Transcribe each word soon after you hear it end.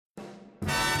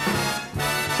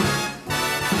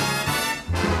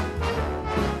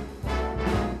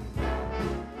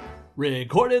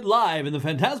Recorded live in the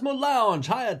Phantasmo Lounge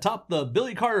high atop the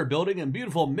Billy Carter Building in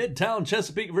beautiful Midtown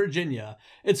Chesapeake, Virginia.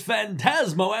 It's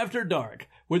Phantasmo After Dark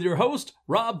with your host,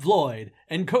 Rob Floyd,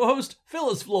 and co-host,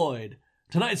 Phyllis Floyd.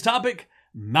 Tonight's topic,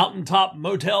 Mountaintop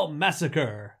Motel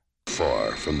Massacre.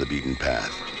 Far from the beaten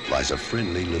path lies a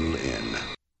friendly little inn.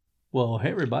 Well,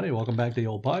 hey everybody, welcome back to the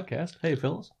old podcast. Hey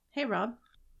Phyllis. Hey Rob.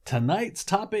 Tonight's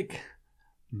topic,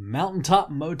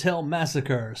 Mountaintop Motel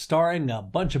Massacre, starring a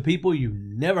bunch of people you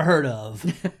never heard of.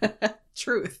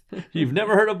 Truth. You've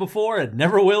never heard of before and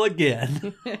never will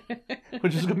again.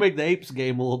 Which is going to make the Apes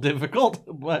game a little difficult,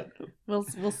 but we'll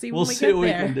see what we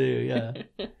can do,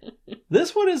 yeah.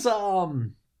 This one is,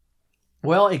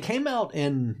 well, it came out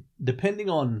in, depending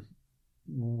on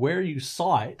where you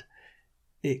saw it,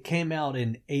 it came out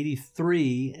in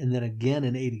 83 and then again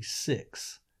in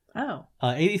 86. Oh.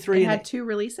 83 it had two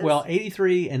releases? Well,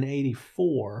 83 and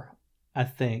 84, I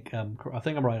think. I'm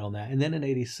right on that. And then in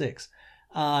 86.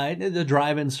 The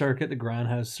drive-in circuit, the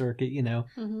grindhouse circuit, you know.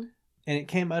 Mm-hmm. And it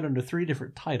came out under 3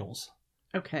 different titles.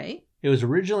 Okay. It was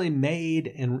originally made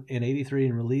in 83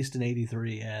 and released in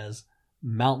 83 as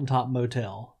Mountaintop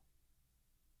Motel.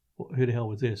 Who the hell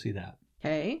was this? See that?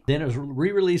 Okay. Then it was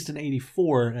re-released in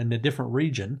 84 in a different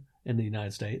region in the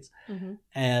United States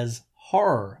as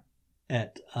Horror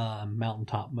at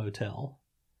Mountaintop Motel.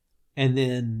 And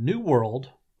then New World,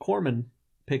 Corman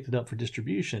picked it up for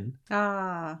distribution. In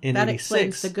that 86,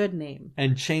 explains the good name.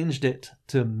 And changed it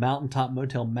to Mountaintop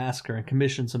Motel Massacre and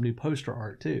commissioned some new poster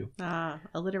art too.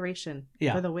 Alliteration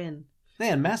for the win.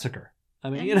 And Massacre. I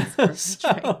mean, and you know.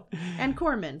 Massacre, right. And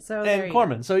Corman. So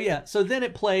So yeah. So then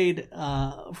it played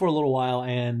for a little while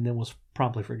and then was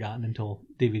promptly forgotten until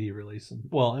DVD release.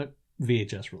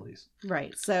 VHS release.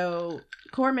 Right. So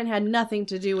Corman had nothing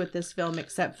to do with this film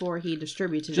except for he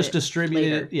distributed Just it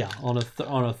distributed later. it, yeah, on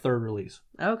a third release.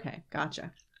 Okay,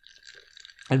 gotcha.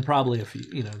 And probably a few,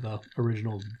 the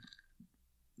original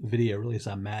video release,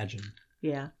 I imagine.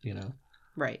 Yeah.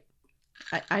 Right.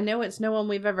 I know it's no one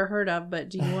we've ever heard of, but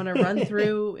do you want to run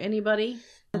through anybody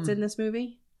that's in this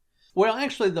movie? Well,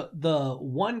 actually, the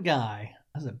one guy,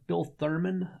 is it Bill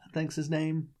Thurman, I think's his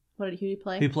name. Who did he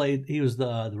play? He was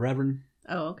the Reverend.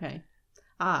 Oh, okay.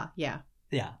 Yeah.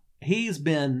 Yeah. He's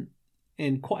been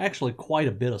in quite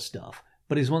a bit of stuff,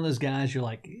 but he's one of those guys you're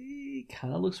like, he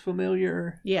kind of looks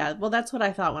familiar. Yeah, well, that's what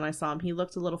I thought when I saw him. He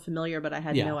looked a little familiar, but I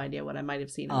had no idea what I might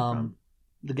have seen him from.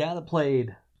 The guy that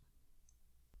played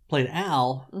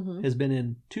Al has been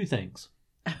in 2 things.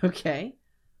 Okay.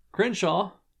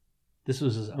 Crenshaw. This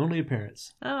was his only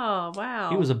appearance. Oh, wow.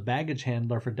 He was a baggage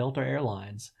handler for Delta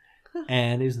Airlines.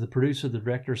 And he's the producer, the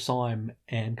director saw him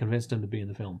and convinced him to be in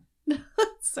the film.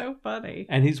 That's so funny.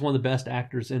 And he's one of the best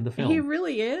actors in the film. He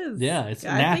really is. Yeah, it's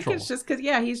natural. I think it's just because,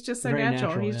 he's just so Very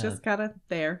natural. He's just kind of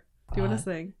there doing his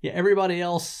thing. Yeah, everybody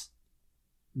else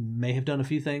may have done a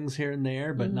few things here and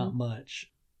there, but not much.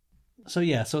 So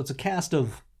it's a cast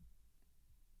of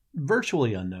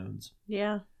virtually unknowns.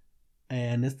 Yeah.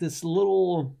 And it's this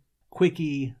little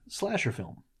quickie slasher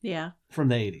film. Yeah. From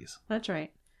the 80s. That's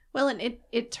right. Well, and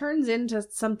it turns into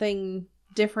something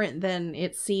different than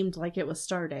it seemed like it was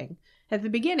starting. At the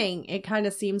beginning, it kind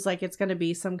of seems like it's going to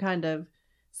be some kind of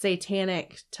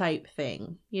satanic type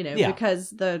thing, because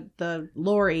the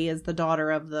Lori is the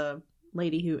daughter of the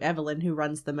lady Evelyn, who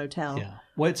runs the motel. Yeah.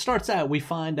 Well, it starts out, we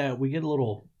get a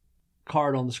little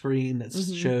card on the screen that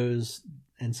shows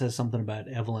and says something about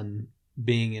Evelyn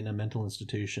being in a mental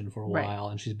institution for a while,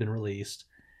 and she's been released.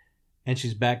 And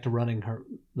she's back to running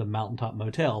the Mountaintop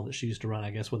Motel that she used to run, I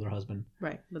guess, with her husband.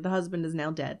 Right. But the husband is now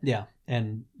dead. Yeah.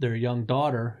 And their young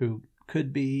daughter, who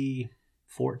could be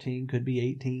 14, could be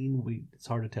 18. It's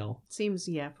hard to tell. Seems,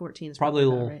 14 is probably a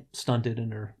little stunted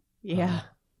in her Yeah.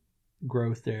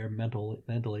 Growth there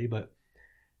mentally, but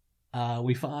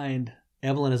we find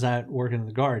Evelyn is out working in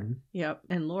the garden. Yep,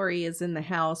 and Lori is in the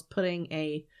house putting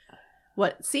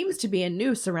what seems to be a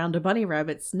noose around a bunny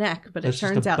rabbit's neck, but it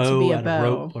turns out to be a bow.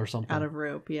 Rope or something. Out of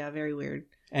rope, yeah, very weird.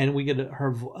 And we get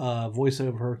her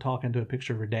voiceover, her talking to a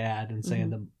picture of her dad and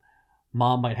saying that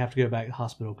mom might have to go back to the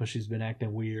hospital because she's been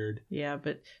acting weird. Yeah,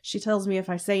 but she tells me if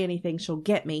I say anything, she'll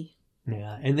get me.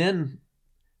 Yeah, and then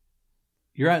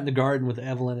you're out in the garden with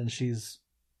Evelyn and she's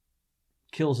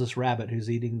kills this rabbit who's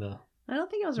eating the... I don't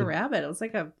think it was a rabbit. It was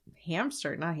like a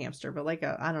hamster. Not hamster, but like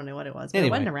I don't know what it was. But anyway,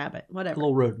 it wasn't a rabbit. Whatever. A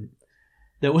little rodent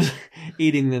that was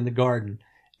eating in the garden.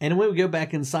 And when we go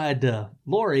back inside to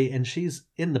Lori and she's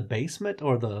in the basement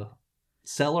or the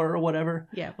cellar or whatever.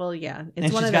 Yeah, well, yeah.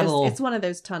 It's one of those it's one of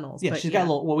those tunnels. Yeah, she's got a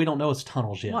little... Well, we don't know it's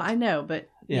tunnels yet. Well, I know, but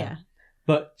yeah.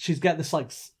 But she's got this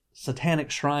like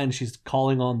satanic shrine. She's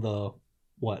calling on the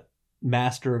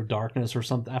master of darkness or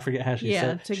something. I forget how she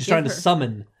said. to She's give trying to her-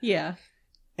 summon. Yeah.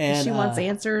 And She wants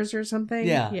answers or something.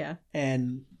 Yeah. Yeah.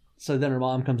 And so then her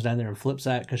mom comes down there and flips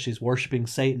that because she's worshiping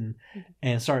Satan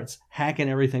and starts hacking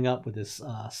everything up with this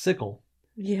sickle,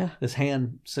 Yeah. this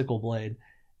hand sickle blade.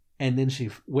 And then she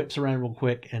whips around real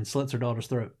quick and slits her daughter's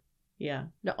throat. Yeah.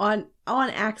 No, on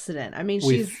accident. I mean,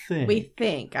 We we think.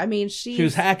 think. I mean, She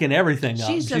was hacking everything up.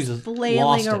 She's She just flailing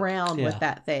lost it. around Yeah. with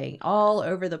that thing all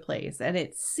over the place. And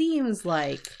it seems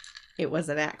like it was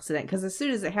an accident because as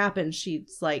soon as it happens,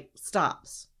 she's like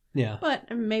stops. Yeah. But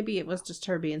maybe it was just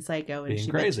her being psycho and Being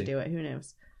she meant crazy. to do it. Who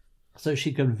knows? So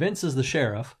she convinces the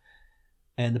sheriff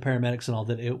and the paramedics and all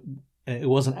that it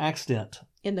was an accident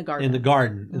In the garden. in the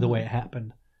garden, the Mhm. way it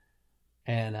happened.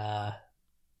 And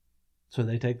so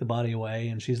they take the body away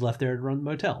and she's left there to run the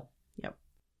motel. Yep.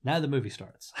 Now the movie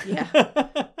starts. Yeah.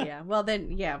 Yeah. Well,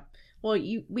 then, yeah. Well,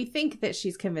 we think that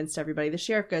she's convinced everybody. The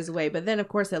sheriff goes away, but then, of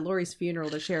course, at Lori's funeral,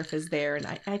 the sheriff is there, and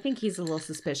I think he's a little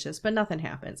suspicious, but nothing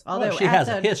happens. Although Well, she has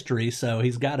a history, so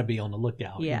he's got to be on the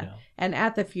lookout. Yeah. You know. And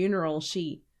at the funeral,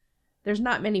 there's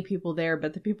not many people there,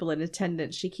 but the people in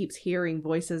attendance, she keeps hearing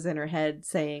voices in her head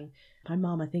saying, "My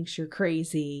mama thinks you're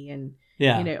crazy," and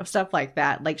Yeah. you know, stuff like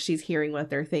that. Like she's hearing what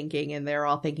they're thinking, and they're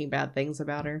all thinking bad things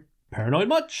about her. Paranoid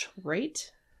much?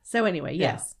 Right? So anyway,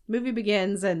 Yeah. yes, movie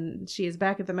begins, and she is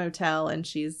back at the motel, and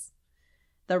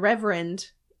the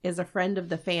Reverend is a friend of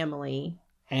the family,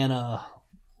 And a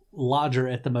lodger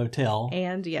at the motel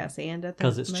and at the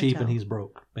because it's cheap and motel. he's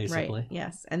broke, basically. Right.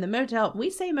 Yes, and the motel. We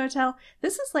say motel.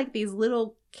 This is like these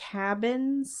little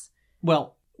cabins.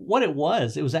 Well, what it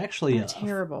was actually Oh,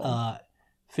 terrible.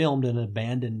 filmed in an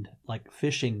abandoned like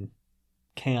fishing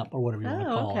camp or whatever you want to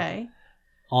Oh, call okay. it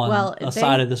on Well, a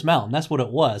side of this mountain. That's what it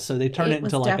was. So they turned it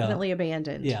was into like definitely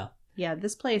abandoned. yeah. Yeah,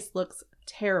 this place looks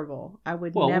terrible. I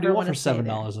would Well, what do never you want want to for stay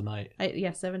 $7 a night?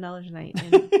 Yeah, $7 a night.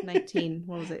 In 19.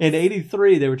 What was it? In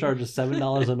 '83, they were charging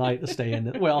 $7 a night to stay in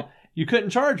it. Well, you couldn't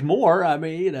charge more. I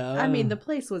mean, you know. I mean, the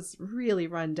place was really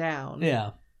run down.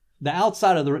 yeah. The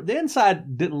outside of the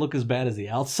inside didn't look as bad as the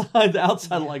outside. The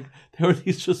outside, like there were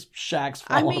these just shacks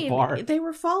I falling mean, apart. they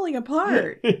were falling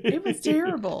apart. It was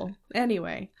terrible.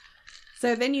 Anyway,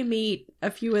 so then you meet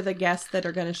a few of the guests that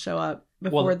are going to show up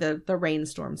before the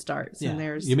rainstorm starts. Yeah. And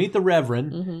there's You meet the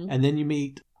Reverend, Mhm. and then you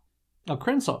meet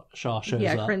Crenshaw shows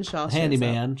Yeah, up. Crenshaw shows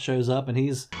Handyman shows up, and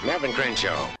he's Melvin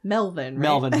Crenshaw. Melvin. Right?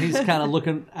 Melvin. He's kind of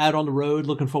looking out on the road,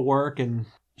 looking for work, and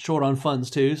short on funds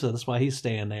too. So that's why he's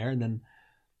staying there. And then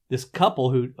this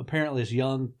couple, who apparently this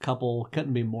young couple,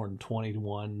 couldn't be more than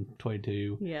 21,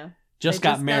 22, Yeah. just They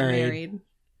got married,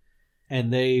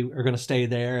 and they are going to stay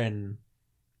there. And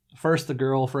first, the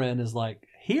girlfriend is like,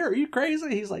 "Here, are you crazy?"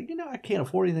 He's like, "I can't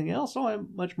afford anything else. I don't have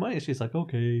much money." She's like,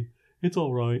 "Okay, it's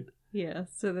all right." Yeah.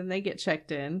 So then they get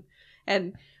checked in.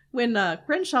 And when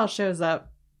Crenshaw shows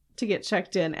up to get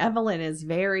checked in, Evelyn is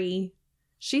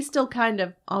she's still kind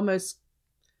of almost,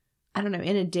 I don't know,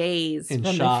 in a daze In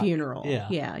from shock. the funeral. Yeah.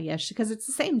 Yeah. Because it's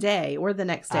the same day or the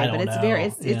next day, I but don't it's know.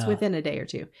 it's Yeah. within a day or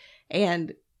two.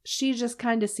 And she just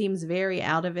kind of seems very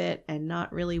out of it and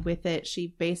not really with it.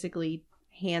 She basically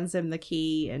hands him the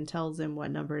key and tells him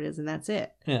what number it is, and that's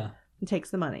it. Yeah, And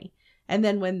takes the money. And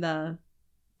then when the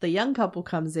young couple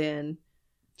comes in,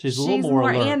 she's a little more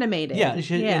alert. animated. Yeah,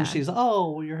 and she's,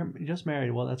 "Oh, well, you're just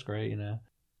married. Well, that's great,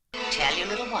 Tell your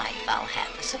little wife I'll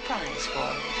have a surprise for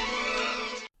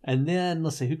her. And then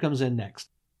let's see who comes in next.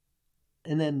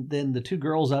 And then the two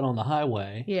girls out on the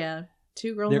highway. Yeah.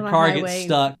 Two girls Their on a car highway. gets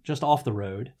stuck just off the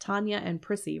road. Tanya and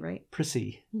Prissy, right?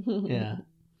 Prissy, yeah.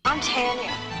 I'm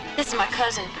Tanya. This is my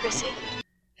cousin, Prissy.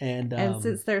 And And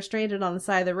since they're stranded on the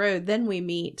side of the road, then we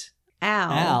meet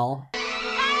Al.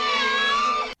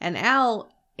 And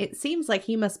Al, it seems like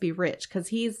he must be rich because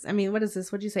what is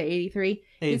this? What'd you say, 83?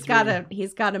 He's got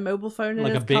a mobile phone in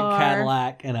like his a big car.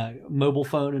 Cadillac and a mobile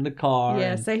phone in the car.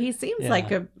 Yeah, and, so he seems yeah.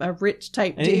 like a rich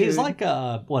type and dude. he's like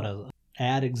a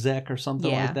ad exec or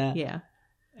something like that. Yeah.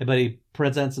 But he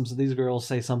presents himself. These girls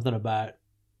say something about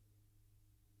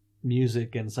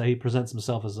music, and so he presents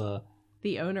himself as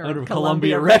The owner of of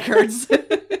Columbia Columbia Records.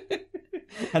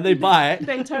 and they buy it.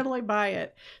 They totally buy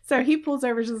it. So he pulls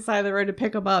over to the side of the road to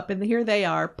pick them up, and here they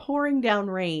are, pouring down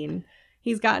rain.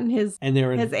 He's gotten his And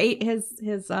they're in,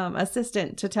 his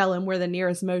assistant to tell him where the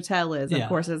nearest motel is. Yeah. Of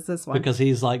course, it's this one. because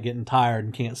he's like getting tired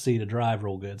and can't see to drive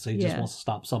real good, so he just Yeah. wants to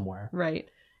stop somewhere. Right.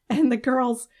 And the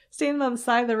girls standing on the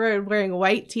side of the road wearing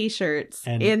white T-shirts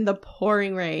And- in the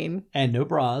pouring rain. And no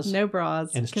bras. No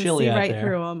bras. And it's Can chilly see out right there.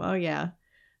 through them. Oh, yeah.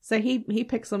 So he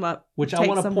picks them up. Which I takes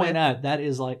want to them point with- out, that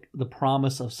is like the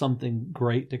promise of something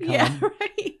great to come. Yeah,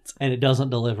 right. And it doesn't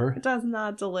deliver. It does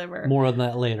not deliver. More on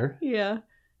that later. Yeah.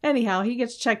 Anyhow, he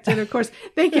gets checked in. Of course,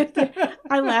 they get there.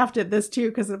 I laughed at this too,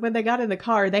 because when they got in the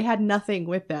car, they had nothing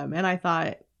with them. And I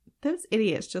thought, those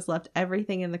idiots just left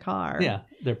everything in the car. Yeah,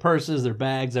 their purses, their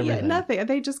bags, everything. Yeah, nothing.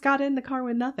 They just got in the car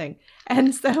with nothing.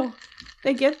 And so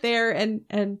they get there,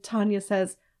 and Tanya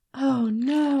says, "Oh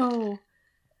no,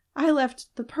 I left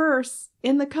the purse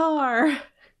in the car."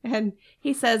 And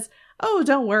he says, "Oh,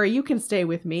 don't worry, you can stay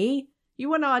with me. You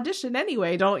want to audition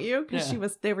anyway, don't you?"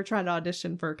 Because they were trying to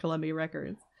audition for Columbia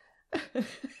Records. And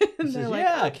they're like,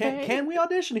 "Yeah, okay. Can we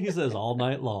audition?" He says, "All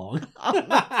night long."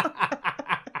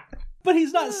 But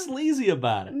he's not sleazy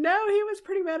about it. No, he was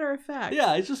pretty matter of fact.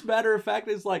 Yeah, it's just matter of fact.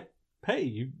 It's like, hey,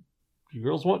 you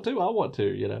girls want to? I want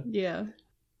to, Yeah.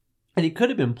 And he could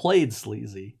have been played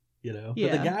sleazy, But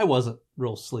the guy wasn't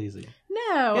real sleazy.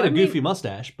 No. He had a goofy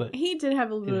mustache, but... He did have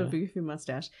a little bit of a goofy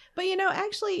mustache. But,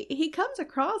 actually, he comes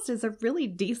across as a really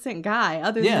decent guy,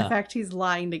 other than the fact he's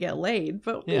lying to get laid.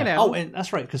 But, Oh, and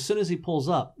that's right, because as soon as he pulls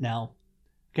up, now,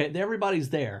 okay,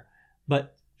 everybody's there,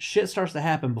 but... shit starts to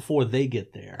happen before they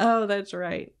get there. Oh, that's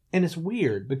right. And it's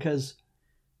weird because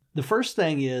the first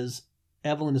thing is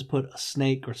Evelyn has put a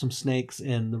snake or some snakes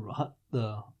in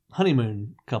the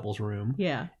honeymoon couple's room.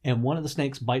 Yeah. And one of the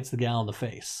snakes bites the gal in the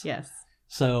face. Yes.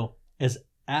 So as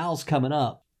Al's coming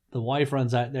up, the wife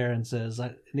runs out there and says,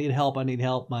 "I need help. I need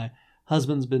help. My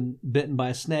husband's been bitten by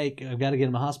a snake. I've got to get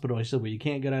him to the hospital." He said, "Well, you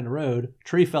can't go down the road. A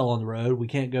tree fell on the road. We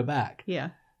can't go back." Yeah.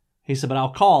 He said, "But I'll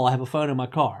call. I have a phone in my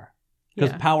car."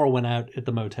 Because power went out at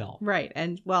the motel. Right.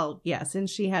 And, well, yes. And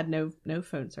she had no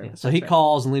phone service. Yeah, so he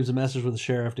calls and leaves a message with the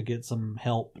sheriff to get some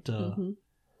help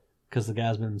because the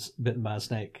guy's been bitten by a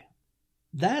snake.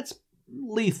 That's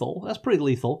lethal. That's pretty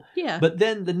lethal. Yeah. But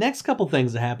then the next couple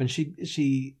things that happen,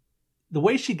 she the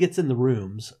way she gets in the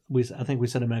rooms, I think we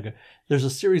said a minute ago, there's a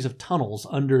series of tunnels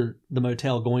under the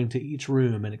motel going to each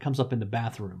room, and it comes up in the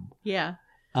bathroom. Yeah.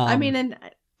 And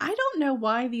I don't know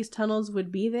why these tunnels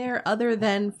would be there other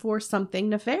than for something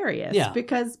nefarious. Yeah.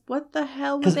 Because what the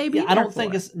hell would they be there I don't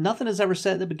for? think nothing is ever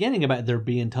said at the beginning about there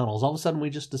being tunnels. All of a sudden we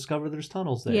just discover there's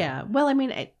tunnels there. Yeah. Well,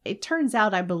 it turns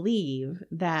out, I believe,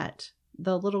 that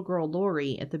the little girl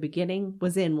Lori at the beginning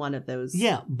was in one of those.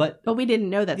 Yeah, but we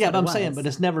didn't know that. Yeah, but I'm saying, but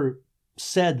it's never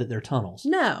said that they're tunnels.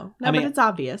 No, but it's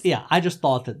obvious. Yeah, I just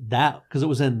thought that because it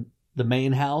was in the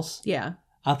main house. Yeah.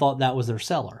 I thought that was their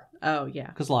cellar. Oh, yeah.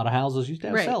 Because a lot of houses used to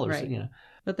have cellars, Right.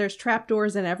 But there's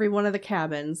trapdoors in every one of the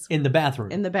cabins. In the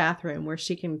bathroom. In the bathroom where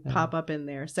she can pop up in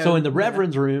there. So in the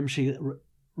Reverend's room, she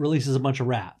releases a bunch of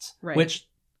rats. Right. Which,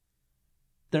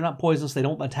 they're not poisonous. They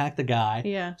don't attack the guy.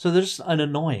 Yeah. So there's an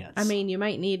annoyance. You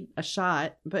might need a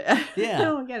shot, but yeah. I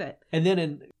don't get it. And then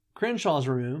in Crenshaw's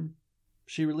room,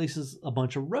 she releases a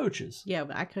bunch of roaches. Yeah,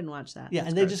 but I couldn't watch that. Yeah,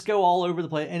 they just go all over the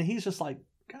place. And he's just like,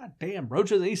 God damn,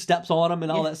 roaches. And he steps on them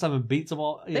and all that stuff and beats them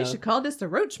all. They should call this the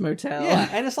Roach Motel. Yeah,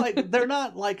 and it's like, they're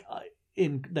not like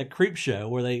in that Creep Show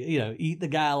where they, eat the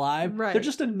guy alive. Right. They're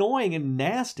just annoying and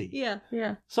nasty. Yeah,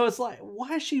 yeah. So it's like,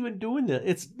 why is she even doing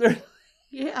this?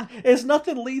 Yeah. It's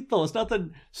nothing lethal. It's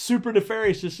nothing super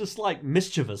nefarious. It's just like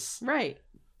mischievous. Right.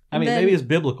 Maybe it's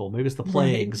biblical. Maybe it's the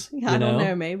plagues. Right. I don't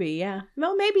know. Maybe, yeah.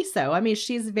 Well, maybe so.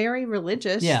 She's very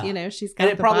religious. Yeah. She's got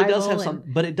and it the probably Bible does have some,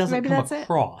 but it doesn't come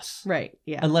across. Right.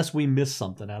 Yeah. Unless we missed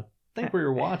something. I think we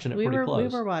were watching it pretty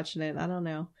close. We were watching it. I don't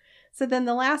know. So then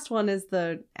the last one is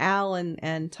the Al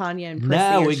and Tanya and Prissy.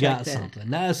 Now we got something.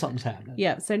 Now something's happening.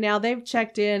 Yeah. So now they've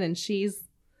checked in and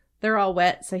they're all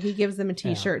wet. So he gives them a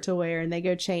t-shirt to wear and they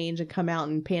go change and come out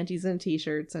in panties and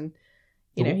t-shirts. And,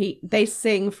 they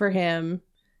sing for him.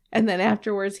 And then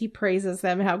afterwards, he praises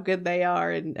them, how good they are.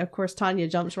 And, of course, Tanya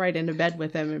jumps right into bed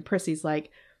with him. And Prissy's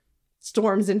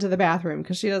storms into the bathroom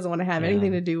because she doesn't want to have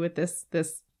anything to do with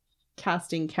this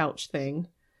casting couch thing.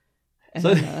 And,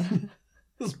 so,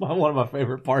 this is one of my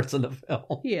favorite parts in the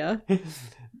film. Yeah.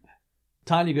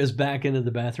 Tanya goes back into the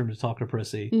bathroom to talk to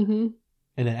Prissy. Mm-hmm.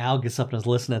 And then Al gets up and is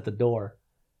listening at the door.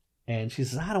 And she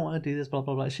says, I don't want to do this, blah,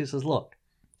 blah, blah. She says, look.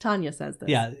 Tanya says this.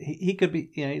 Yeah, he could be,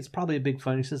 it's probably a big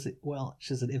fun. He says,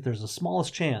 she said, if there's the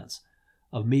smallest chance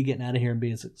of me getting out of here and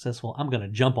being successful, I'm going to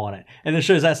jump on it. And then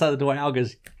shows outside the door. Al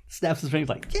goes, snaps his fingers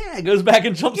like, yeah, goes back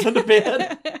and jumps into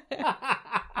bed.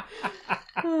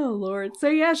 Oh, Lord. So,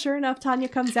 yeah, sure enough, Tanya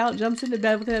comes out, jumps into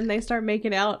bed with him. They start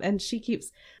making out. And she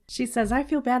says, I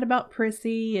feel bad about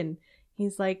Prissy. And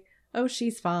he's like, oh,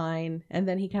 she's fine. And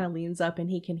then he kind of leans up and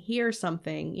he can hear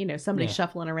something, somebody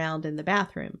shuffling around in the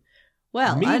bathroom.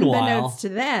 Well, unbeknownst to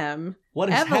them,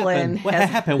 Evelyn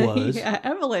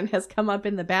has come up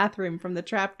in the bathroom from the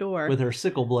trap door with her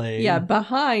sickle blade. Yeah,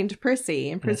 behind Prissy,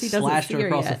 and Prissy doesn't slashed see her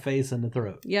across yet. the face and the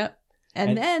throat. Yep,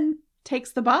 and then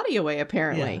takes the body away.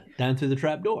 Apparently, down through the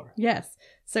trap door. Yes.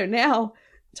 So now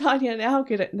Tanya and Al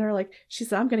get it, and they're like, she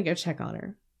said, I'm going to go check on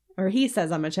her. Or he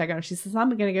says, I'm going to check on her. She says, I'm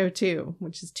going to go too,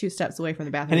 which is 2 steps away from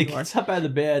the bathroom And he door. gets up out of the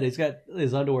bed. He's got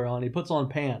his underwear on. He puts on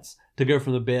pants to go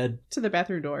from the bed. To the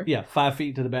bathroom door. Yeah, 5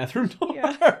 feet to the bathroom door.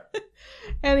 Yeah.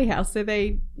 Anyhow, so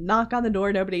they knock on the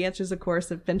door. Nobody answers, of course.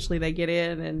 Eventually they get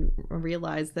in and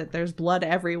realize that there's blood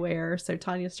everywhere. So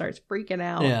Tanya starts freaking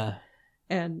out. Yeah.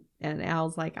 And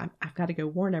Al's like, I've got to go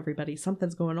warn everybody.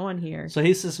 Something's going on here. So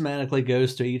he systematically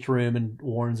goes to each room and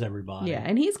warns everybody. Yeah,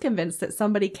 and he's convinced that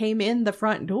somebody came in the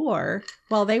front door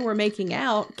while they were making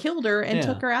out, killed her, and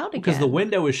took her out again. Because the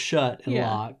window is shut and Yeah.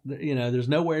 locked. You know, there's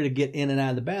nowhere to get in and out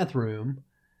of the bathroom.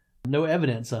 No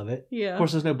evidence of it. Yeah. Of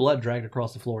course, there's no blood dragged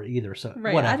across the floor either. So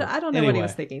Right. whatever. I don't know what he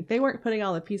was Anyway. thinking. They weren't putting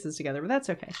all the pieces together, but that's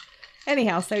okay.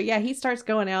 Anyhow, so yeah, he starts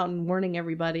going out and warning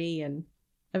everybody, and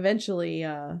eventually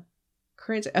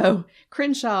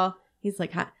Crenshaw, he's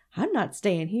like, I'm not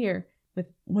staying here with,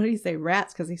 what did he say,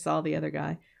 rats, because he saw the other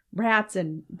guy. Rats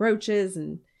and roaches,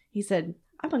 and he said,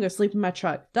 I'm going to go sleep in my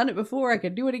truck. Done it before, I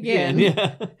could do it again.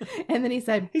 Yeah. And then he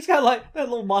said, He's got like that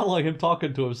little monologue, him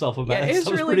talking to himself about yeah, it. it's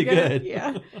That was really pretty good.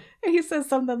 Yeah. And he says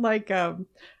something like, the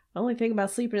only thing about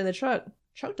sleeping in the truck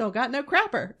don't got no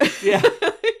crapper. Yeah.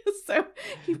 So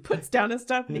he puts down his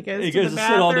stuff and he goes He to goes the to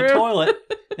sit on the bathroom. toilet.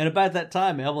 And about that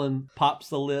time, Evelyn pops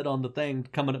the lid on the thing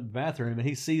coming up the bathroom, and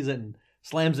he sees it and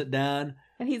slams it down.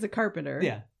 And he's a carpenter.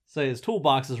 Yeah. So his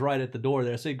toolbox is right at the door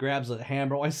there. So he grabs a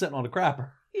hammer while he's sitting on a crapper.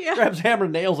 Yeah. Grabs hammer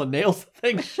and nails the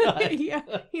thing shut. Yeah.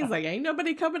 He's like, ain't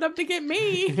nobody coming up to get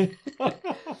me.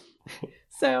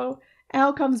 So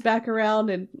Al comes back around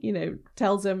and,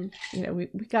 tells him, we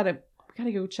gotta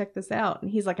go check this out.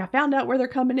 And he's like, I found out where they're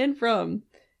coming in from.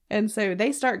 And so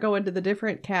they start going to the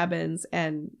different cabins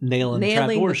and Nailing the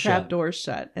trap shut. doors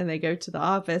shut. And they go to the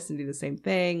office and do the same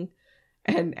thing.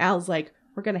 And Al's like,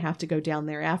 we're going to have to go down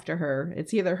there after her.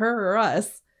 It's either her or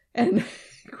us. And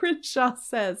Crenshaw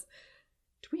says,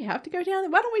 do we have to go down there?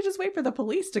 Why don't we just wait for the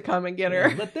police to come and get her?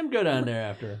 Yeah, let them go down there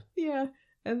after. Yeah.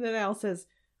 And then Al says,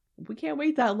 we can't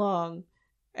wait that long.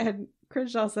 And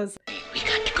Crenshaw says, We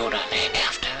got to go down there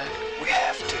after her. We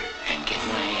have to. And get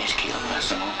my ass killed by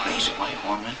some old crazy white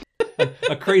woman.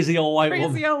 A crazy old white woman.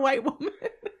 crazy old white woman.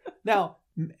 Now,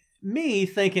 me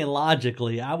thinking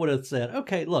logically, I would have said,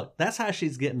 okay, look, that's how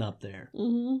she's getting up there.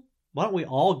 Mm-hmm. Why don't we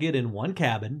all get in one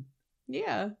cabin?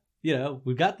 Yeah.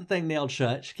 We've got the thing nailed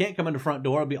shut. She can't come in the front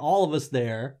door. It'll be all of us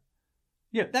there.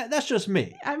 Yeah, that's just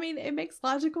me. I mean, it makes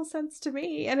logical sense to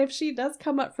me. And if she does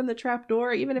come up from the trap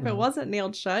door, even if it wasn't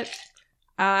nailed shut,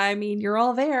 I mean, you're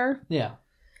all there. Yeah.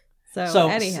 So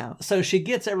anyhow. So she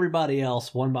gets everybody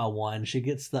else one by one. She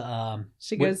gets the...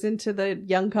 She goes into the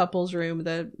young couple's room,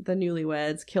 the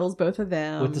newlyweds, kills both of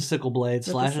them. with the sickle blade,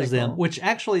 the slashes sickle. them. Which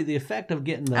actually, the effect of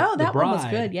getting the that bride one was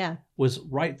good, yeah. was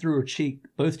right through her cheek,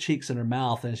 both cheeks in her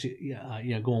mouth, and she,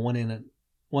 going one in at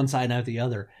one side and out the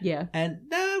other. Yeah. And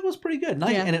that was pretty good.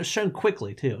 Nice, Yeah. and it was shown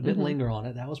quickly too. It didn't Mhm. linger on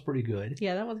it. That was pretty good.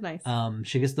 Yeah, that was nice.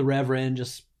 She gets the Reverend.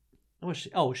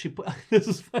 She put this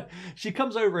is fun. She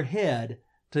comes overhead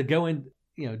to go in,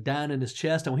 down in his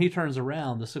chest, and when he turns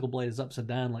around, the sickle blade is upside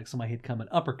down, like somebody had come an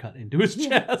uppercut into his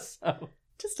Yeah. chest. So,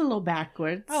 Just a little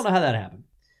backwards. I don't know how that happened.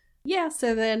 Yeah,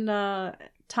 so then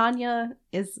Tanya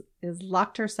is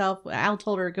locked herself. Al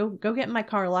told her, go get in my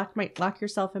car, lock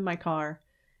yourself in my car,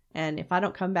 and if I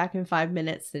don't come back in 5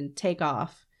 minutes, then take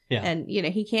off. Yeah. And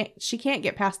she can't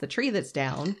get past the tree that's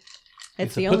down.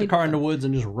 It's So the put only the car in the woods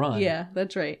and just run. Yeah,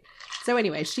 that's right. So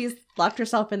anyway, she's locked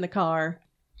herself in the car,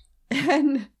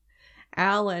 and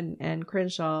Al and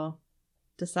Crenshaw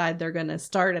decide they're going to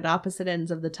start at opposite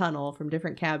ends of the tunnel from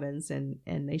different cabins, and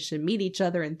they should meet each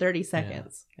other in 30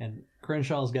 seconds. Yeah. And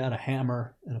Crenshaw's got a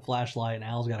hammer and a flashlight, and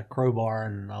Al's got a crowbar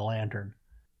and a lantern.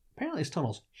 Apparently, this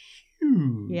tunnel's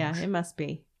huge. Yeah, it must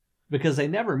be. Because they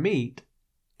never meet,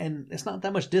 and it's not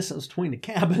that much distance between the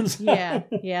cabins.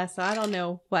 Yeah. So I don't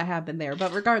know what happened there,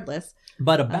 but regardless.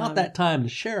 But about that time, the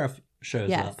sheriff shows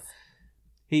Yes. up.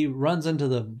 He runs into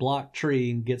the block tree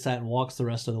and gets out and walks the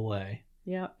rest of the way.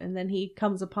 Yep. And then he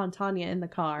comes upon Tanya in the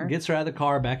car. Gets her out of the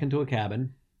car, back into a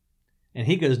cabin, and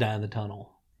he goes down the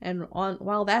tunnel. And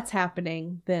while that's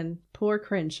happening, then poor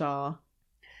Crenshaw.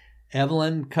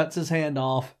 Evelyn cuts his hand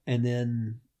off and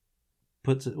then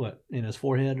puts it, in his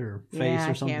forehead or face Yeah,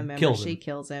 or something? I can't remember. Kills She him.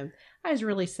 kills him. I was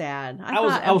really sad. I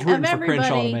was rooting for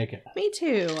Crenshaw to make it. Me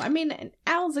too. I mean,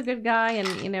 Al's a good guy, and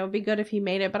it'd be good if he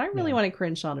made it. But I really Yeah. wanted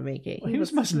Crenshaw to make it. He was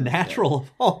the most good. natural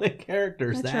of all the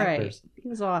characters, That's the right. actors. He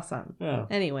was awesome. Yeah.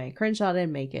 Anyway, Crenshaw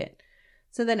didn't make it.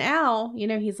 So then Al,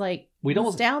 he's like,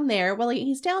 he's down there. Well,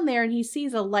 he's down there, and he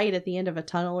sees a light at the end of a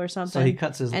tunnel or something. So he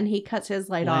cuts his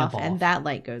light lamp off, and off. that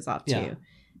light goes off too. Yeah.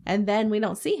 And then we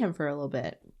don't see him for a little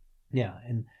bit. Yeah,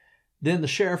 and then the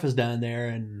sheriff is down there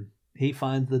and he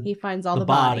finds all the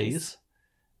bodies.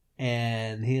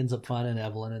 And he ends up finding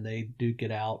Evelyn, and they duke it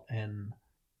out, and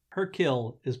her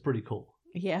kill is pretty cool.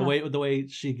 Yeah. The way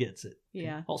she gets it.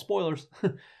 Yeah. Well, spoilers.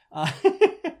 Yeah,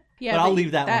 but I'll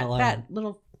leave that one alone. That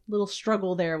little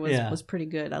struggle there was pretty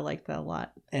good. I liked that a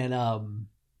lot. And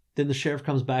then the sheriff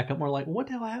comes back up, and we're like, what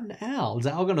the hell happened to Al? Is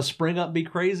Al going to spring up and be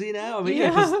crazy now? I mean,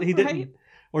 because he didn't,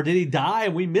 or did he die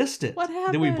and we missed it? What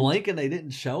happened? Did we blink and they didn't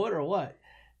show it, or what?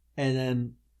 And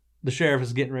then the sheriff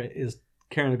is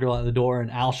carrying the girl out the door, and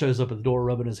Al shows up at the door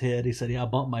rubbing his head. He said, yeah, I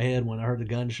bumped my head when I heard the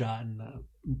gunshot and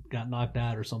got knocked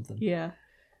out or something. Yeah.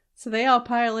 So they all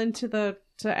pile into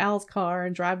to Al's car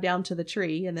and drive down to the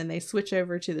tree, and then they switch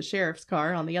over to the sheriff's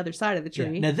car on the other side of the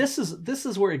tree. Yeah. Now this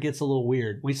is where it gets a little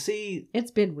weird. We see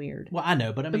it's been weird. Well, I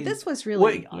know, but I mean, this was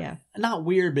really not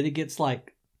weird, but it gets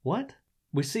like what?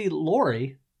 We see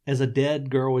Laurie as a dead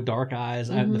girl with dark eyes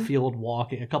out in the field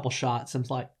walking. A couple shots, and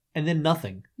it's like, and then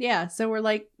nothing. Yeah, so we're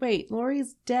like, wait,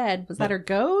 Laurie's dead. Was that her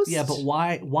ghost? Yeah, but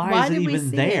why is it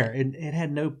even there? It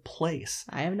had no place.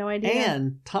 I have no idea.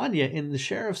 And Tanya in the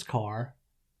sheriff's car,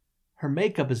 her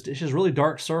makeup she has really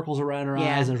dark circles around her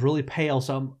eyes and is really pale.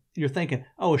 So you're thinking,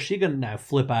 oh, is she going to now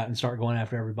flip out and start going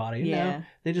after everybody? Yeah. No,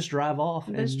 they just drive off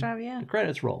and the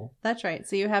credits roll. That's right.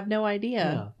 So you have no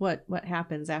idea what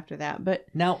happens after that. But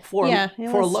now for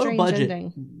a low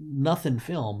budget, nothing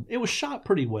film, it was shot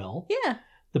pretty well. Yeah.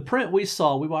 The print we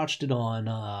watched it on,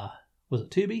 was it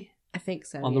Tubi? I think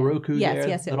so. On the Roku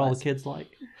yes, that all the kids like.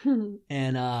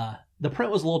 And the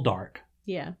print was a little dark.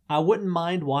 Yeah. I wouldn't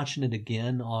mind watching it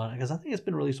again because I think it's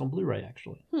been released on Blu-ray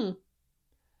actually.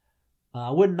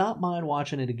 I would not mind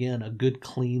watching it again, a good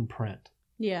clean print.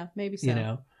 Yeah, maybe so. You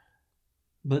know,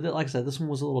 but like I said, this one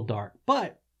was a little dark,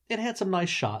 but it had some nice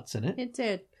shots in it. It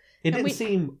did. It didn't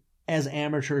seem as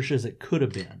amateurish as it could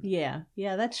have been. Yeah,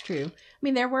 that's true. I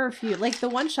mean, there were a few, like the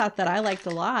one shot that I liked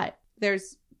a lot.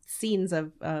 There's scenes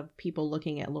of people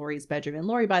looking at Laurie's bedroom, and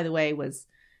Laurie, by the way,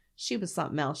 she was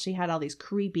something else. She had all these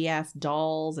creepy ass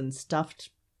dolls and stuffed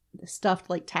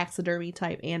like taxidermy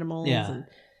type animals. Yeah, and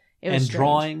it was strange.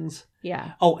 Drawings.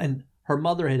 Yeah. Oh, and her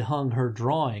mother had hung her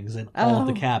drawings in all of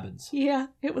the cabins. Yeah,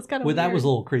 it was kind of weird. That was a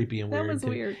little creepy and weird. That was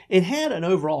weird. It had an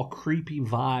overall creepy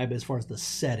vibe as far as the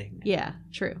setting. Yeah,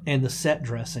 true. And the set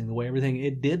dressing, the way everything,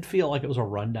 it did feel like it was a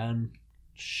rundown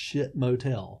shit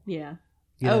motel. Yeah.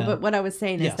 You know? But what I was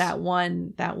saying is that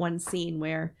one scene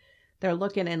where they're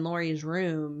looking in Laurie's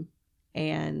room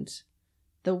and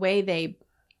the way they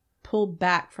pulled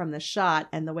back from the shot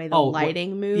and the way the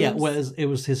lighting moves. Yeah, it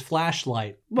was his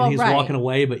flashlight. Well, and he's walking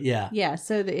away, but yeah. Yeah,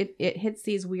 so it hits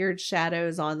these weird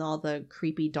shadows on all the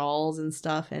creepy dolls and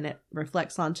stuff, and it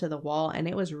reflects onto the wall, and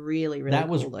it was really, really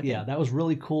cool looking. Yeah, that was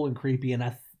really cool and creepy, and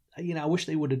I wish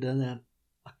they would have done that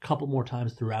a couple more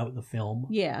times throughout the film.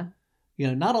 Yeah. You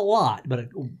know, not a lot, but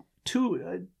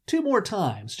two more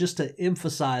times just to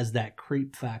emphasize that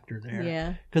creep factor there.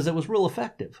 Yeah. Because it was real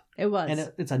effective. It was.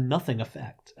 And it's a nothing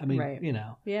effect. I mean, you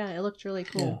know. Yeah, it looked really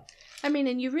cool. Yeah. I mean,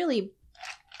 and you really,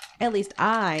 at least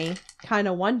I kind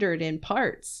of wondered in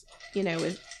parts, you know,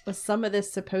 was some of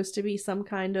this supposed to be some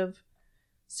kind of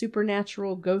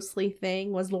supernatural ghostly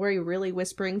thing? Was Laurie really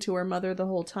whispering to her mother the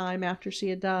whole time after she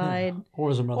had died? Yeah. Or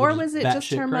was it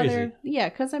just her crazy? Mother? Yeah,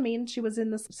 because I mean, she was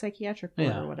in the psychiatric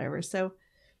ward or whatever. So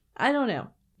I don't know.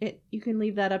 You can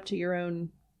leave that up to your own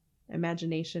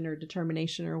imagination or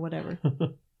determination or whatever.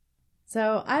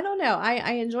 So I don't know.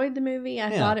 I enjoyed the movie.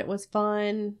 I thought it was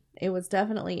fun. It was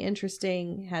definitely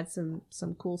interesting. Had some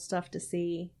cool stuff to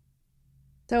see.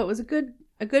 So it was a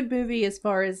good movie as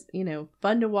far as, you know,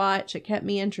 fun to watch. It kept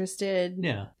me interested.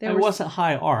 Yeah. It wasn't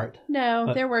high art.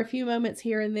 No, there were a few moments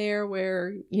here and there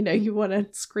where, you know, you want to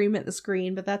scream at the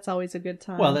screen, but that's always a good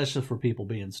time. Well, that's just for people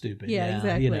being stupid. Yeah,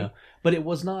 exactly. You know, but it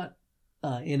was not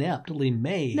ineptly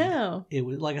made. No. It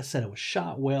was, like I said, it was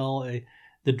shot well.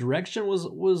 The direction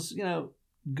was, you know,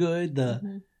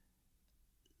 good.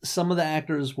 Some of the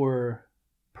actors were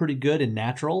pretty good and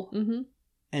natural,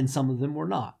 and some of them were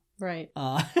not. Right.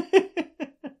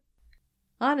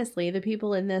 Honestly, the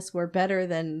people in this were better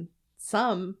than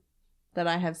some that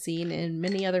I have seen in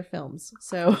many other films.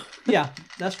 So yeah,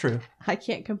 that's true. I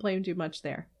can't complain too much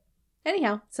there.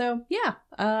 Anyhow, so yeah,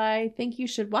 I think you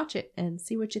should watch it and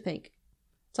see what you think.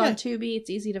 It's on Tubi. It's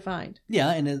easy to find.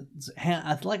 Yeah, and it's,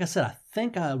 like I said, I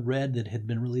think I read that it had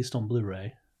been released on Blu-ray.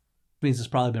 It means it's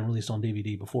probably been released on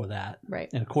DVD before that. Right.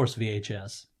 And of course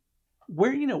VHS.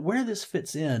 Where this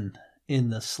fits in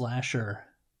the slasher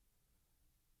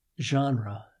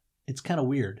genre, it's kind of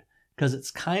weird because it's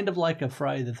kind of like a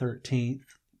Friday the 13th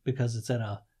because it's at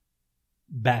a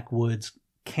backwoods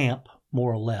camp,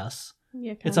 more or less.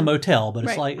 Yeah, It's a motel, but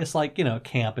Right. it's like a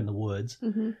camp in the woods.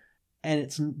 Mm-hmm. And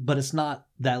it's not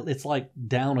that, it's like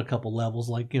down a couple levels,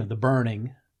 like, The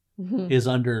Burning Mm-hmm. is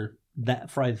under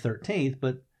that Friday the 13th,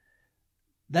 but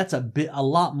that's a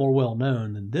lot more well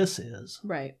known than this is.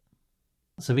 Right.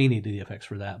 Savini did the effects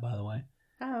for that, by the way.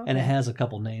 Oh, And it okay. has a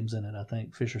couple names in it, I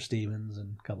think. Fisher Stevens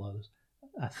and a couple others,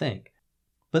 I think.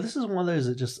 But this is one of those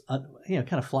that just, kind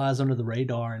of flies under the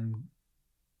radar and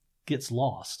gets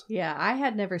lost. Yeah, I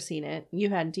had never seen it. You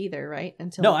hadn't either, right?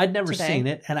 Until No, I'd never today. seen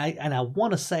it. And I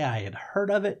want to say I had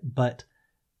heard of it, but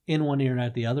in one ear and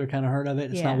out the other kind of heard of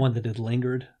it. It's Yeah. not one that had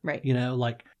lingered. Right.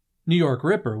 Like New York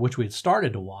Ripper, which we had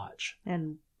started to watch.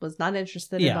 And was not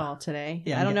interested at Yeah. all today.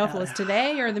 Yeah, I don't know if yeah. it was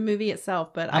today or the movie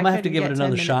itself, but I'm going to have to couldn't give it get 10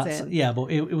 another shot. minutes in. Yeah,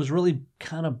 but it was really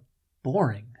kind of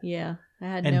boring. Yeah, I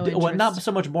had And no interest. well, not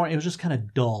so much boring. It was just kind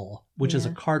of dull, which is a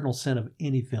Yeah. cardinal sin of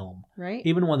any film. Right?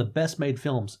 Even one of the best made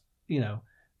films,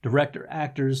 director,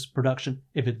 actors, production.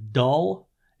 If it's dull,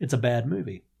 it's a bad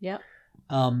movie. Yep.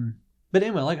 But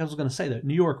anyway, like I was going to say, that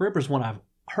New York Ripper is one I've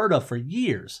heard of for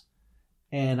years,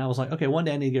 and I was like, okay, one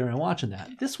day I need to get around watching that.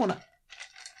 This one,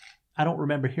 I don't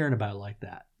remember hearing about it like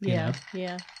that. you Yeah, know?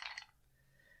 yeah.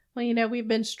 Well, we've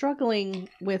been struggling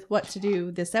with what to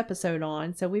do this episode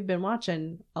on, so we've been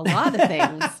watching a lot of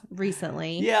things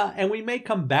recently. Yeah, and we may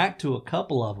come back to a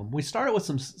couple of them. We started with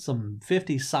some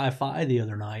 50s sci-fi the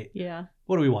other night. Yeah.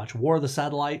 What do we watch? War of the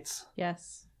Satellites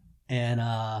Yes. and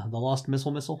The Lost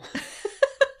Missile.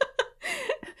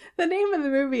 The name of the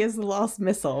movie is The Lost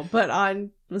Missile, but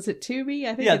was it Tubi?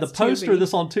 I think Yeah, it's the poster Tubi. of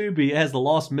this on Tubi, it has The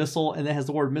Lost Missile, and it has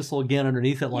the word missile again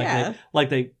underneath it, like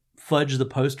they fudge the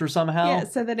poster somehow. Yeah,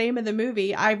 so the name of the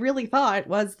movie, I really thought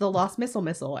was The Lost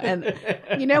Missile. And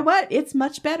you know what? It's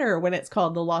much better when it's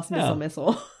called The Lost Yeah.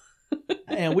 Missile.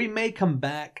 And we may come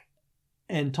back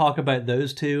and talk about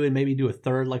those two and maybe do a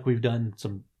third, like we've done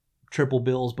some triple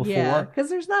bills before. Yeah, because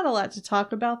there's not a lot to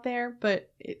talk about there,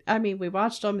 but we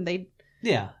watched them and they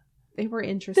were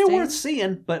interesting. They're worth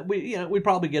seeing, but we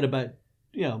probably get about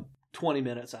 20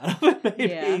 minutes out of it,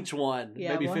 maybe Yeah. each one,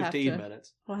 Yeah, maybe we'll have 15 to-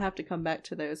 minutes. We'll have to come back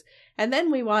to those. And then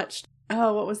we watched,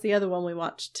 what was the other one we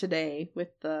watched today with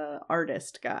the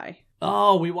artist guy?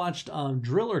 Oh, we watched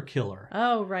Driller Killer.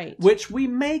 Oh, right. Which we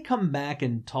may come back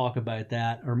and talk about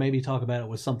that, or maybe talk about it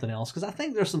with something else, because I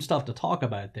think there's some stuff to talk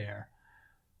about there.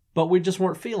 But we just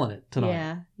weren't feeling it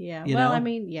tonight. Yeah. You Well,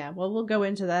 know? we'll go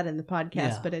into that in the podcast,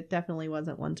 Yeah. but it definitely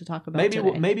wasn't one to talk about Maybe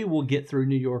today. maybe we'll get through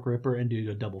New York Ripper and do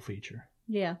a double feature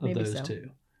Yeah, of maybe those so.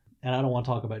 two. And I don't want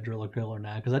to talk about Driller Killer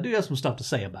now, because I do have some stuff to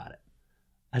say about it.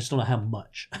 I just don't know how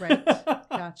much. Right.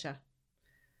 Gotcha.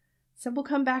 So we'll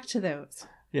come back to those.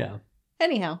 Yeah.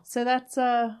 Anyhow, so that's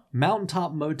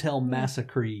Mountaintop Motel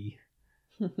Massacre.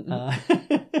 I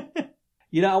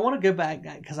want to go back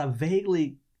because I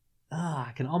vaguely,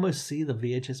 I can almost see the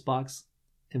VHS box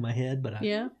in my head, but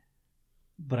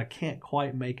I can't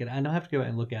quite make it. I have to go back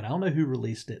and look at it. I don't know who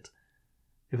released it.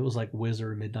 If it was like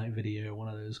Wizard, Midnight Video, one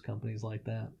of those companies like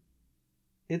that.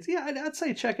 I'd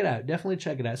say check it out. Definitely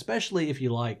check it out, especially if you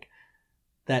like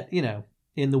that,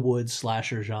 in the woods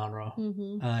slasher genre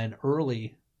Mm-hmm. and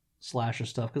early slasher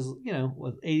stuff, because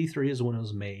 83 is when it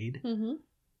was made. Mm-hmm.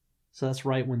 So that's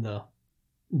right when the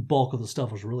bulk of the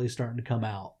stuff was really starting to come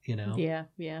out,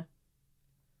 Yeah.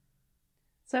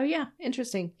 So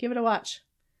interesting. Give it a watch.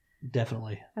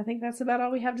 Definitely. I think that's about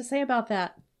all we have to say about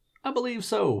that. I believe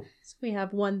so. So we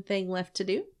have one thing left to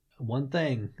do. One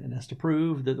thing, and that's to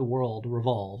prove that the world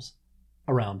revolves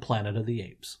around Planet of the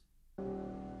Apes.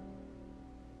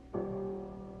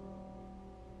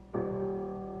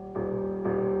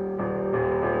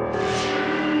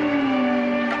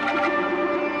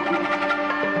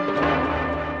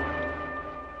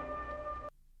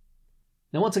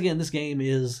 Now, once again, this game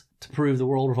is to prove the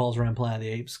world revolves around Planet of the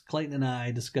Apes. Clayton and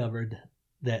I discovered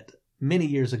that many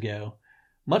years ago,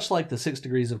 much like the 6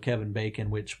 Degrees of Kevin Bacon,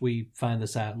 which we find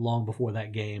this out long before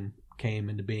that game came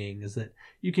into being, is that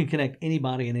you can connect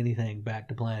anybody and anything back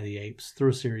to Planet of the Apes through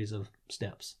a series of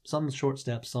steps. Some short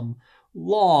steps, some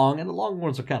long, and the long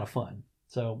ones are kind of fun.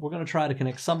 So we're going to try to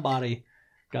connect somebody,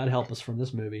 God help us, from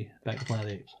this movie back to Planet of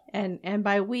the Apes. And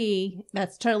by we,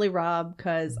 that's totally Rob,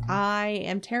 because I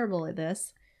am terrible at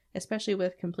this, especially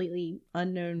with completely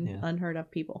unknown, unheard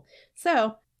of people.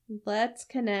 So let's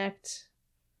connect.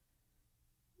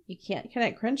 You can't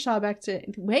connect Crenshaw back to.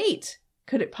 Wait,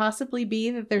 could it possibly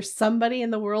be that there's somebody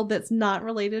in the world that's not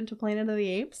related to Planet of the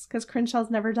Apes? Because Crenshaw's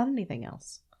never done anything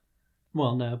else.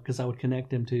 Well, no, because I would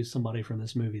connect him to somebody from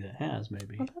this movie that has,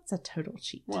 maybe. Well, that's a total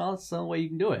cheat. Well, that's the only way you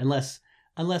can do it,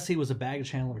 unless he was a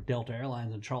baggage handler at Delta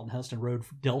Airlines and Charlton Heston rode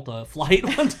Delta flight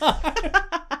one time.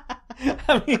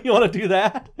 I mean, you want to do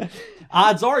that?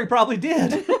 Odds are he probably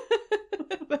did.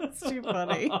 too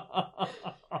funny.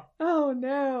 Oh,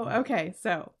 no. Okay,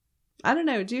 so, I don't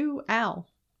know. Do Al.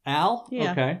 Al?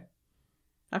 Yeah. Okay.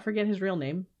 I forget his real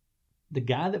name. The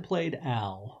guy that played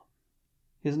Al,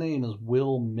 his name is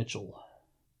Will Mitchell.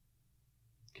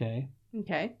 Okay.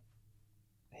 Okay.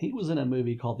 He was in a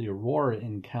movie called The Aurora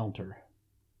Encounter.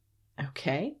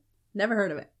 Okay. Never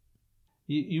heard of it.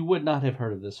 You would not have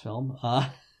heard of this film.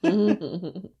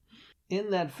 In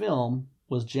that film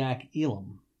was Jack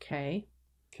Elam. Okay.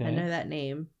 Okay. I know that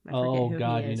name. I forget Oh, who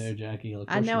God, he you is. know Jack Elam. Of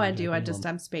I course know you I do. Jack Elam.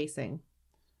 I'm spacing.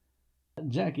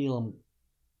 Jack Elam's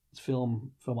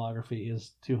filmography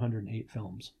is 208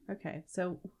 films. Okay.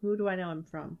 So who do I know him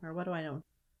from? Or what do I know?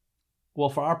 Well,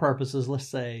 for our purposes, let's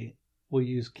say we'll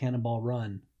use Cannonball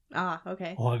Run. Ah,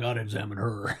 okay. Oh, I got to examine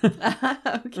her.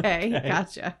 Okay.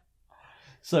 Gotcha.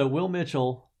 So Will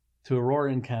Mitchell to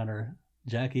Aurora Encounter,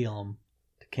 Jack Elam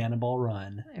to Cannonball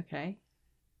Run. Okay.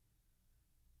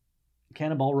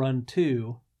 Cannonball Run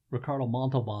 2, Ricardo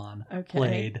Montalban Okay.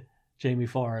 played Jamie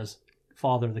Farr's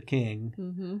father, the king.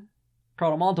 Mm-hmm.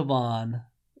 Ricardo Montalban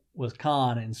was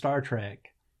Khan in Star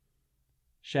Trek.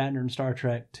 Shatner in Star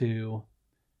Trek to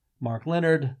Mark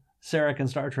Leonard. Sarek in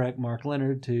Star Trek, Mark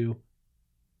Leonard to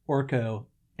Orko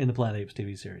in the Planet Apes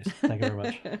TV series. Thank you very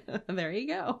much. There you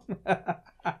go.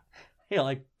 Yeah,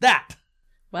 like that.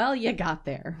 Well, you got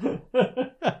there.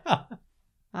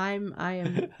 I am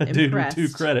impressed. Dude with 2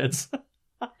 credits.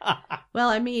 Well,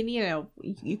 I mean, you know,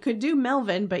 you could do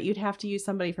Melvin, but you'd have to use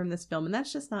somebody from this film, and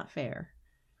that's just not fair.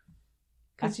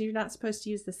 Because you're not supposed to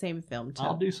use the same film.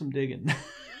 I'll do some digging.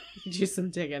 Do some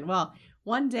digging. Well,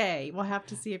 one day we'll have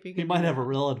to see if you can. He might do have a that.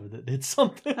 relative that did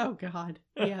something. Oh God,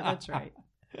 yeah, that's right.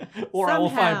 Or I will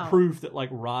Somehow. find proof that like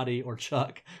Roddy or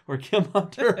Chuck or Kim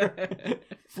Hunter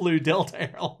flew Delta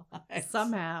Airlines.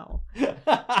 Somehow.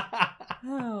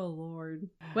 Oh Lord.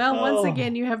 Well, once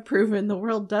again, you have proven the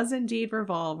world does indeed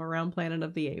revolve around Planet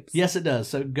of the Apes. Yes, it does.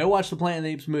 So go watch the Planet of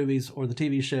the Apes movies or the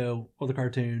TV show or the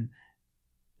cartoon.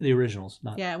 The originals,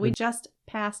 not Yeah, we just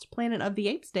passed Planet of the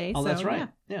Apes Day. Oh, so, that's right.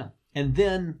 Yeah. And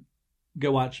then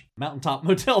go watch Mountaintop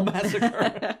Motel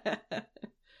Massacre. Yeah.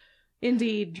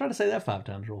 Indeed. Try to say that 5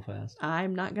 times real fast.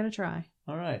 I'm not going to try.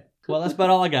 All right. Well, that's about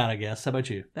all I got, I guess. How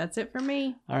about you? That's it for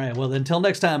me. All right. Well, until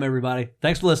next time, everybody.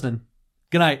 Thanks for listening.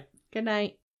 Good night. Good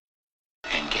night.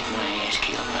 And get my ass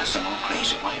killed by some old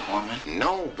crazy white woman.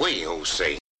 No way,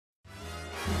 Jose.